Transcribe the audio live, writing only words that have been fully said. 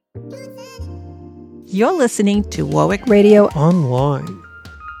You're listening to Warwick Radio Online.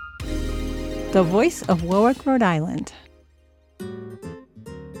 the voice of Warwick, Rhode Island.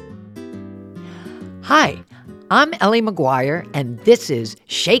 Hi, I'm Ellie McGuire, and this is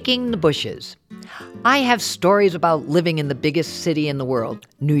Shaking the Bushes. I have stories about living in the biggest city in the world,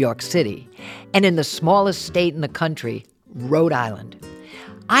 New York City, and in the smallest state in the country, Rhode Island.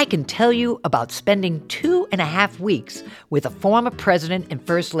 I can tell you about spending 2.5 weeks with a former president and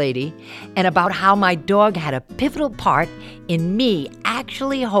first lady, and about how my dog had a pivotal part in me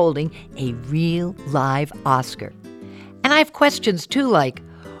actually holding a real live Oscar. And I have questions too, like,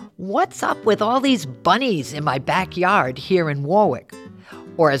 what's up with all these bunnies in my backyard here in Warwick?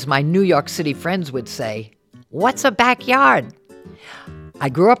 Or as my New York City friends would say, what's a backyard? I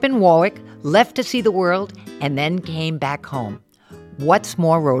grew up in Warwick, left to see the world, and then came back home. What's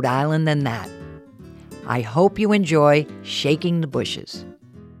more Rhode Island than that? I hope you enjoy Shaking the Bushes.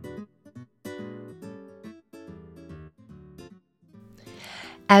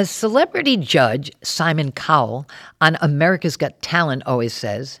 As celebrity judge Simon Cowell on America's Got Talent always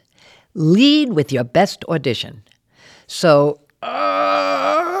says, lead with your best audition. So,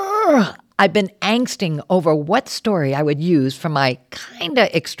 I've been angsting over what story I would use from my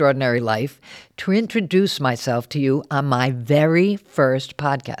kinda extraordinary life to introduce myself to you on my very first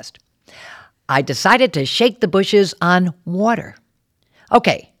podcast. I decided to shake the bushes on water.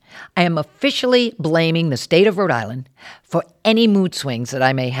 Okay, I am officially blaming the state of Rhode Island for any mood swings that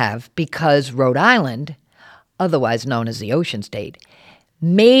I may have because Rhode Island, otherwise known as the Ocean State,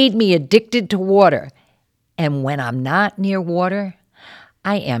 made me addicted to water. And when I'm not near water,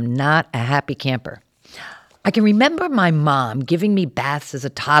 I am not a happy camper. I can remember my mom giving me baths as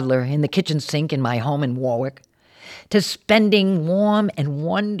a toddler in the kitchen sink in my home in Warwick, to spending warm and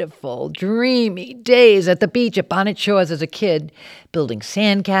wonderful, dreamy days at the beach at Bonnet Shores as a kid, building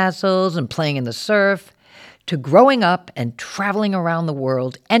sandcastles and playing in the surf, to growing up and traveling around the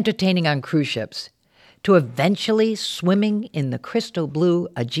world, entertaining on cruise ships, to eventually swimming in the crystal blue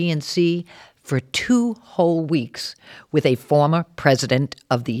Aegean Sea for 2 whole weeks with a former president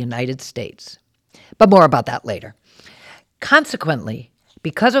of the United States. But more about that later. Consequently,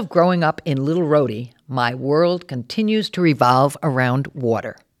 because of growing up in Little Rhodey, my world continues to revolve around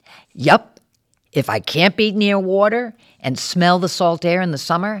water. Yup, if I can't be near water and smell the salt air in the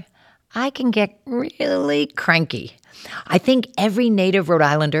summer, I can get really cranky. I think every native Rhode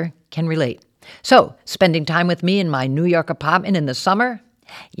Islander can relate. So, spending time with me in my New York apartment in the summer,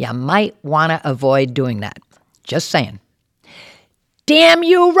 you might want to avoid doing that. Just saying. Damn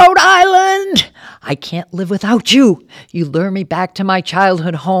you, Rhode Island! I can't live without you. You lure me back to my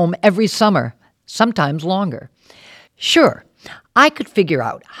childhood home every summer, sometimes longer. Sure, I could figure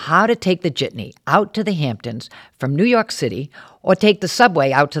out how to take the jitney out to the Hamptons from New York City or take the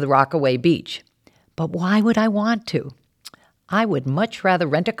subway out to the Rockaway Beach. But why would I want to? I would much rather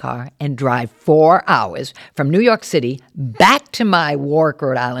rent a car and drive 4 hours from New York City back to my Warwick,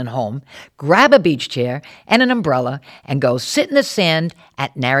 Rhode Island home, grab a beach chair and an umbrella, and go sit in the sand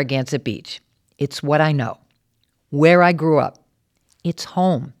at Narragansett Beach. It's what I know. Where I grew up. It's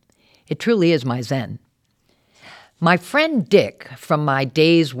home. It truly is my zen. My friend Dick, from my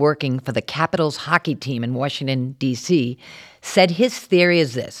days working for the Capitals hockey team in Washington, D.C., said his theory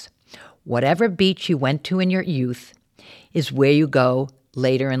is this: whatever beach you went to in your youth is where you go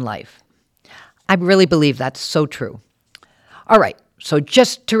later in life. I really believe that's so true. All right, so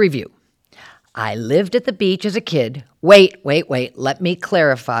just to review. I lived at the beach as a kid. Wait, let me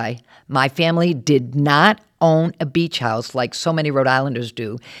clarify. My family did not own a beach house like so many Rhode Islanders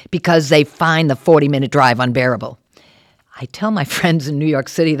do because they find the 40-minute drive unbearable. I tell my friends in New York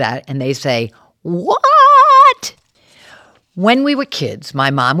City that, and they say, "What?" When we were kids,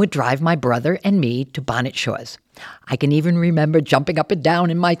 my mom would drive my brother and me to Bonnet Shores. I can even remember jumping up and down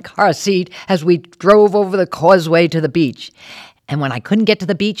in my car seat as we drove over the causeway to the beach. And when I couldn't get to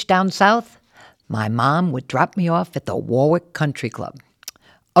the beach down south, my mom would drop me off at the Warwick Country Club.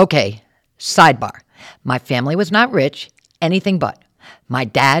 Okay, sidebar. My family was not rich, anything but. My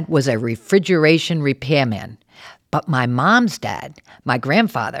dad was a refrigeration repairman. But my mom's dad, my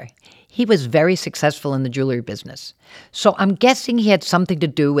grandfather, he was very successful in the jewelry business. So I'm guessing he had something to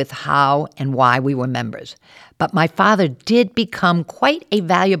do with how and why we were members. But my father did become quite a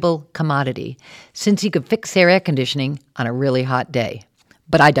valuable commodity since he could fix their air conditioning on a really hot day.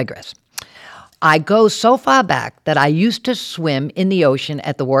 But I digress. I go so far back that I used to swim in the ocean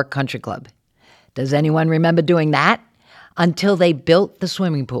at the Warwick Country Club. Does anyone remember doing that? Until they built the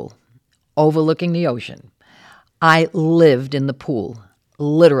swimming pool overlooking the ocean. I lived in the pool,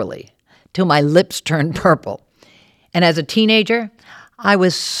 literally, till my lips turned purple. And as a teenager, I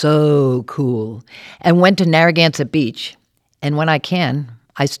was so cool and went to Narragansett Beach. And when I can,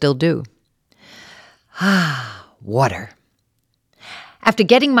 I still do. Water. After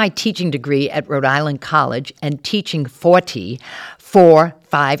getting my teaching degree at Rhode Island College and teaching 4, 5,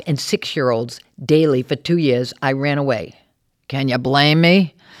 and 6-year-olds daily for 2 years, I ran away. Can you blame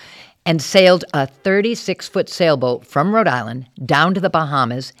me? And sailed a 36-foot sailboat from Rhode Island down to the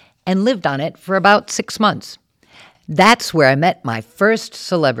Bahamas and lived on it for about 6 months. That's where I met my first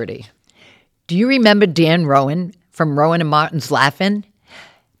celebrity. Do you remember Dan Rowan from Rowan and Martin's Laugh-In?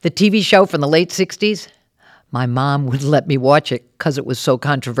 The TV show from the late 60s? My mom wouldn't let me watch it because it was so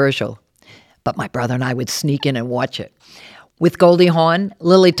controversial. But my brother and I would sneak in and watch it. With Goldie Hawn,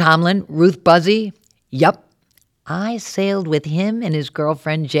 Lily Tomlin, Ruth Buzzi, yup, I sailed with him and his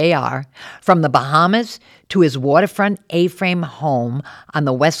girlfriend JR from the Bahamas to his waterfront A-frame home on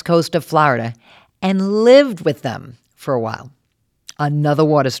the west coast of Florida and lived with them for a while. Another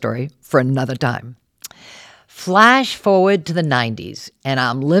water story for another time. Flash forward to the 90s, and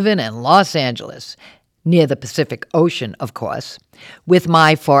I'm living in Los Angeles, near the Pacific Ocean, of course, with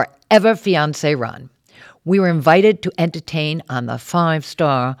my forever fiancé, Ron. We were invited to entertain on the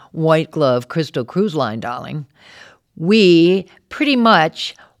 5-star White Glove Crystal Cruise Line, darling. We pretty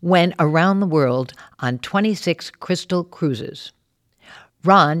much went around the world on 26 Crystal cruises.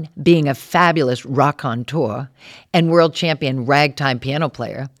 Ron, being a fabulous raconteur and world champion ragtime piano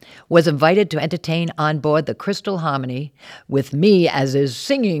player, was invited to entertain on board the Crystal Harmony with me as his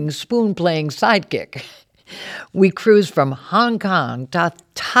singing, spoon-playing sidekick. We cruised from Hong Kong to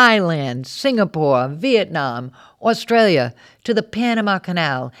Thailand, Singapore, Vietnam, Australia, to the Panama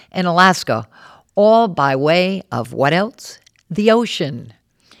Canal and Alaska, all by way of what else? The ocean.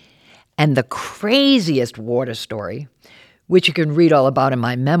 And the craziest water story, which you can read all about in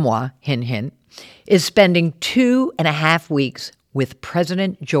my memoir, hint, hint, is spending 2.5 weeks with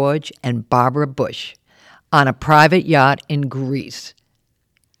President George and Barbara Bush on a private yacht in Greece.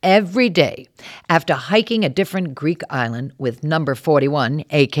 Every day, after hiking a different Greek island with number 41,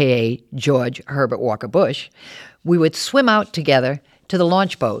 a.k.a. George Herbert Walker Bush, we would swim out together to the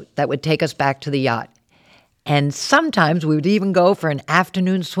launch boat that would take us back to the yacht. And sometimes we would even go for an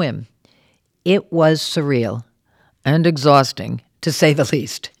afternoon swim. It was surreal and exhausting, to say the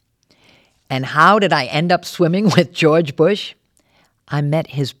least. And how did I end up swimming with George Bush? I met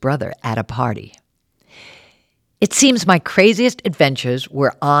his brother at a party. It seems my craziest adventures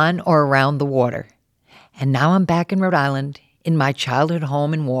were on or around the water. And now I'm back in Rhode Island, in my childhood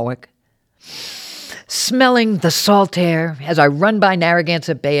home in Warwick, smelling the salt air as I run by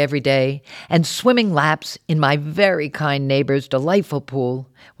Narragansett Bay every day and swimming laps in my very kind neighbor's delightful pool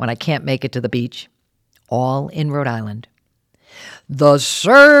when I can't make it to the beach. All in Rhode Island. The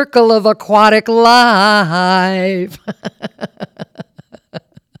circle of aquatic life.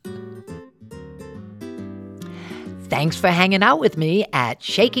 Thanks for hanging out with me at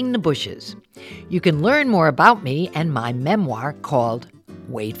Shaking the Bushes. You can learn more about me and my memoir called,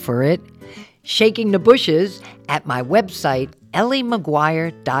 wait for it, Shaking the Bushes, at my website,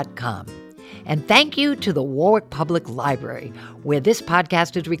 elliemaguire.com. And thank you to the Warwick Public Library, where this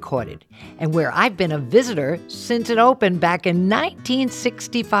podcast is recorded, and where I've been a visitor since it opened back in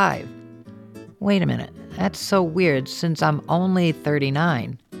 1965. Wait a minute, that's so weird since I'm only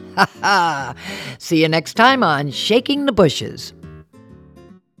 39. Ha ha! See you next time on Shaking the Bushes.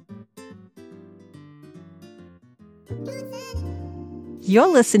 You're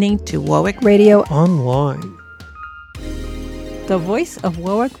listening to Warwick Radio Online. the voice of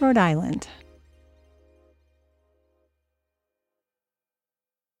Warwick, Rhode Island.